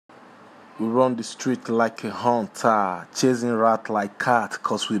We run the street like a hunter, chasing rat like cat,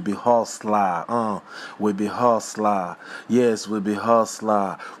 cause we be hustler, we be hustler, yes, we be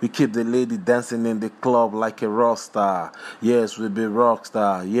hustler. We keep the lady dancing in the club like a rock star, yes, we be rock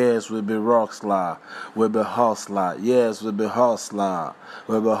star, yes, we be rock star, we be hustler, yes, we be hustler,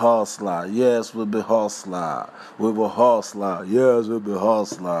 we be hustler, yes, we be hustler, we be hustler, yes, we be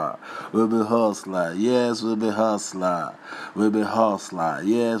hustler, we be hustler, yes, we be hustler, we be hustler,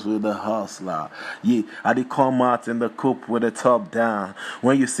 yes, we be hustler. Yeah, I did come out in the coupe with the top down.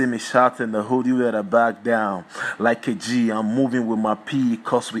 When you see me shouting the hood, you better back down. Like a G, I'm moving with my P,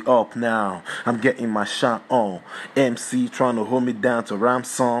 cause we up now. I'm getting my shot on. MC trying to hold me down to rhyme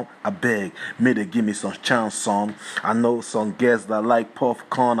song. I beg, may they give me some chance, son. I know some girls that like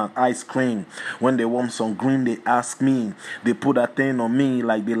popcorn and ice cream. When they want some green, they ask me. They put that thing on me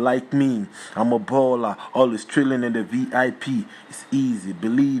like they like me. I'm a baller, always trilling in the VIP. It's easy,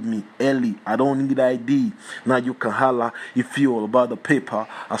 believe me, Ellie, I don't need ID. Now you can holler if you all about the paper.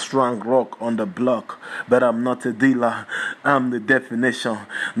 A strong rock on the block, but I'm not a dealer. I'm the definition,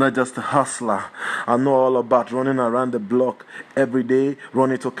 not just a hustler. I know all about running around the block every day,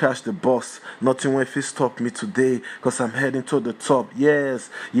 running to catch the bus. Nothing will stop me today, cause I'm heading to the top. Yes,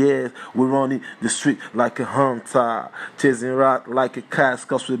 yes, we're running the street like a hunter, chasing rat like a cat,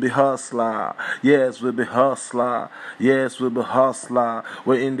 cause we be hustler. Yes, we be hustler. Yes, we be hustler.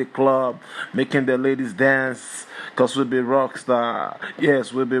 We're in the club, making the ladies dance, cause we be rockstar.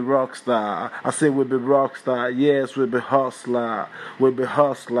 Yes, we be rockstar. I say we be rockstar. Yes, we be hustler. We be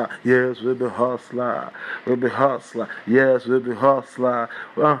hustler. Yes, we be hustler. We be hustler. Yes, we be hustler.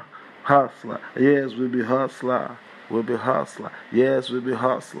 Hustler. Yes, we be hustler. We be hustler. Yes, we be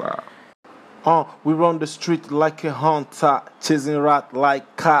hustler. We run the street like a hunter, chasing rat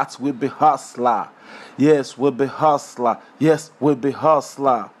like cats. We be hustler. Yes, we be hustler. Yes, we be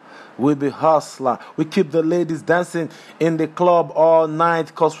hustler. We be hustler. We keep the ladies dancing in the club all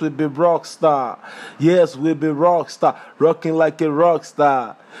night, cause we be rockstar. Yes, we be rockstar, rocking like a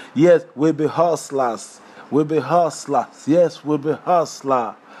rockstar. Yes, we be hustlers. We be hustlers. Yes, we be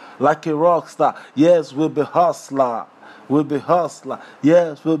hustler, like a rockstar. Yes, we be hustler. We be hustler.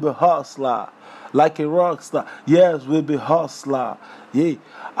 Yes, we be hustler, like a rockstar. Yes, we be hustler. Yeah,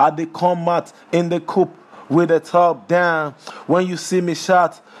 I did come out in the coupe with the top down. When you see me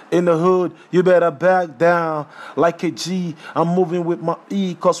shot in the hood, you better back down. Like a G, I'm moving with my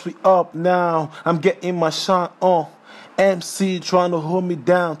E, cause we up now. I'm getting my shot on. MC trying to hold me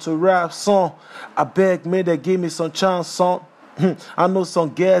down to rap song. I beg, may they give me some chance, son. I know some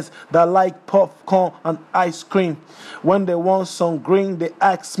girls that like popcorn and ice cream. When they want some green, they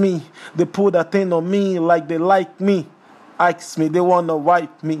ask me. They put that thing on me like they like me. Ask me, they wanna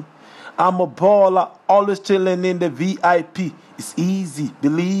wipe me. I'm a baller, always chilling in the VIP. It's easy,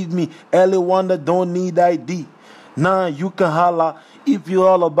 believe me. Ellie Wonder don't need ID. Nah, you can holler if you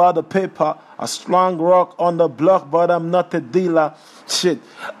all about the paper. A strong rock on the block, but I'm not a dealer. Shit,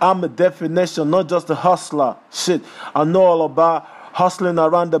 I'm a definition, not just a hustler. Shit, I know all about hustling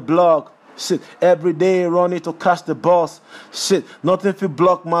around the block. Shit, every day running to catch the boss. Shit, nothing will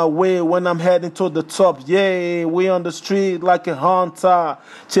block my way when I'm heading to the top. Yeah, we on the street like a hunter,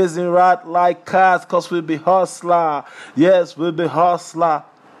 chasing rat like cats, cause we be hustler. Yes, we be hustler.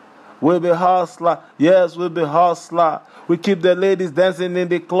 We be hustler. Yes, we be hustler. We keep the ladies dancing in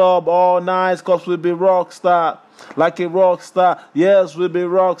the club all night, cause we be rockstar, like a rockstar. Yes, we be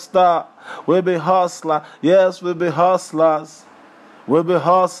rockstar. We be hustler. Yes, we be hustlers. We be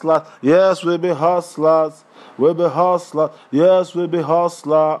hustlers. Yes, we be hustlers. We be hustlers. Yes, we be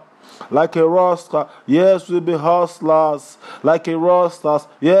hustler, like a rockstar. Yes, we be hustlers, like a rockstars.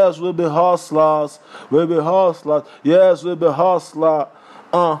 Yes, we be hustlers. We be hustlers. Yes, we be hustler.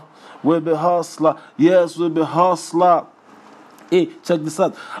 We be hustler. Yes, we be hustler. Hey, check this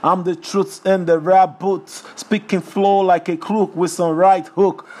out. I'm the truth in the rap boots, speaking flow like a crook with some right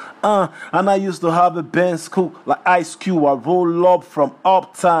hook. And I used to have a Benz cook like Ice Cube. I roll up from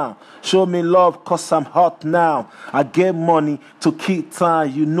uptown. Show me love cause I'm hot now. I get money to keep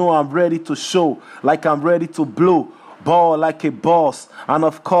time. You know I'm ready to show, like I'm ready to blow. Ball like a boss. And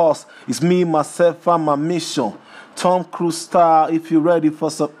of course, it's me, myself, and my mission. Tom Cruise style, if you're ready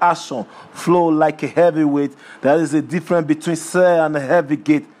for some action. Flow like a heavyweight. There is a difference between sir and a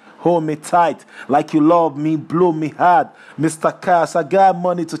heavyweight. Hold me tight, like you love me, blow me hard. Mr. Cash, I got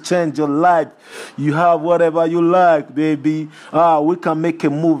money to change your life. You have whatever you like, baby. We can make a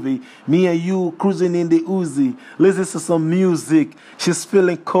movie. Me and you cruising in the Uzi. Listen to some music. She's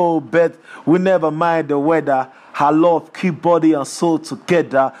feeling cold, but we never mind the weather. I love keep body and soul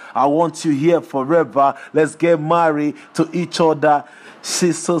together. I want you here forever. Let's get married to each other.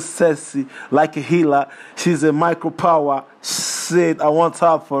 She's so sexy, like a healer. She's a micro power. Shit, I want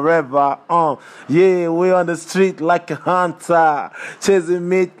her forever. Yeah, we on the street like a hunter, chasing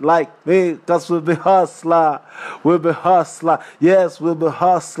meat like me, cause we'll be hustler. We'll be hustler. Yes, we'll be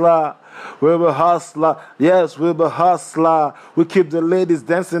hustler. We'll be hustler. Yes, we'll be hustler. We keep the ladies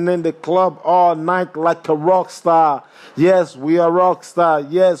dancing in the club all night like a rock star. Yes, we are rock star.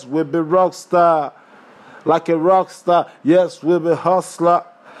 Yes, we'll be rock star. Like a rock star, yes, we'll be hustler.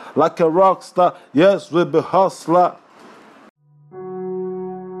 Like a rock star, yes, we'll be hustler.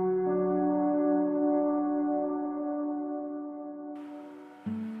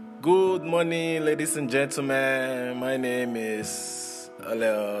 Good morning, ladies and gentlemen. My name is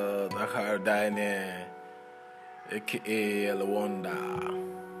Aleo Dakar Daine, aka El Wonder.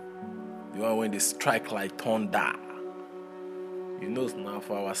 The one when they strike like thunder. You know now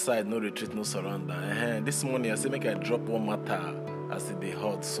for our side, no retreat, no surrender. This morning I say make I drop one matter as it dey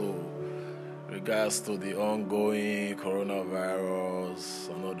hot. So regards to the ongoing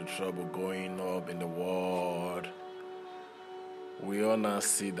coronavirus and all the trouble going up in the world, we all now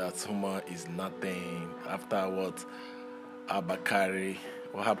see that human is nothing. After what happened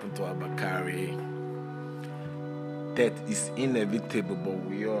to Abakari, death is inevitable, but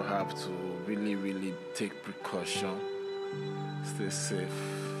we all have to really take precaution. Stay safe,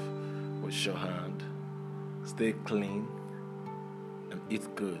 wash your hand, stay clean, and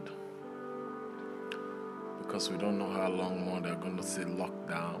eat good. Because we don't know how long more they're going to say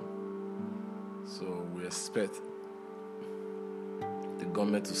lockdown. So we expect the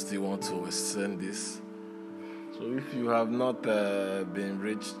government to still want to extend this. So if you have not been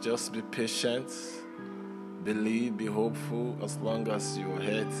reached, just be patient, believe, be hopeful. As long as you're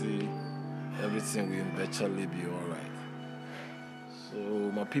healthy, everything will eventually be alright. So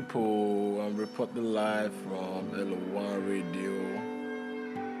my people, I'm reporting live from L1 Radio,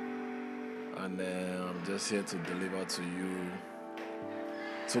 and I'm just here to deliver to you.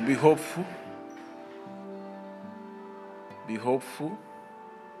 So be hopeful,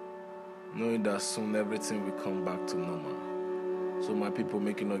 knowing that soon everything will come back to normal. So my people,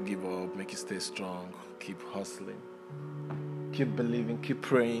 make you not give up, make you stay strong, keep hustling, keep believing, keep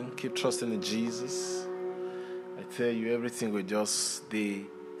praying, keep trusting in Jesus. I tell you, everything will just stay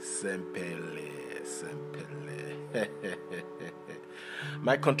simple.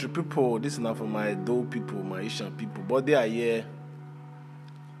 My country people, this is not for my Edo people, my Asian people, but they are here.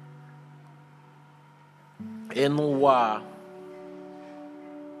 Enwa.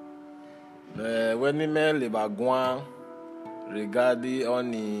 When we met Lebagwan regarding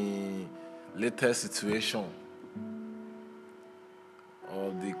on the latest situation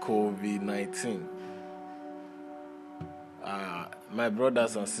of the COVID-19. My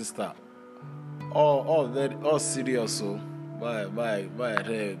brothers and sisters, all serious. So,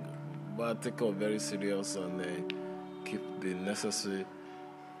 take up very serious and keep the necessary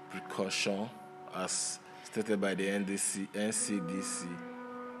precaution as stated by the NCDC.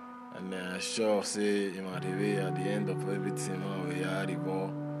 And sure say at the end of everything, we are the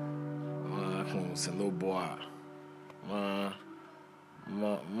ball.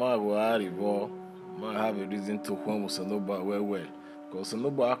 Might have a reason to come with Sanoba well. Because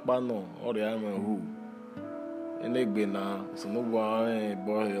Sanoba Akbano or the Army who. And they be now, Sanoba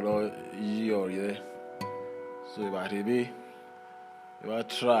boy or yeah. So if I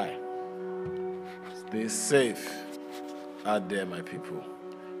try, stay safe out there, my people.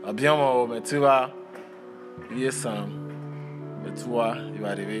 Abiamo Metua, yes, Metua, if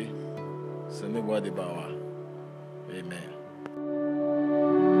I Sanoba de Bawa.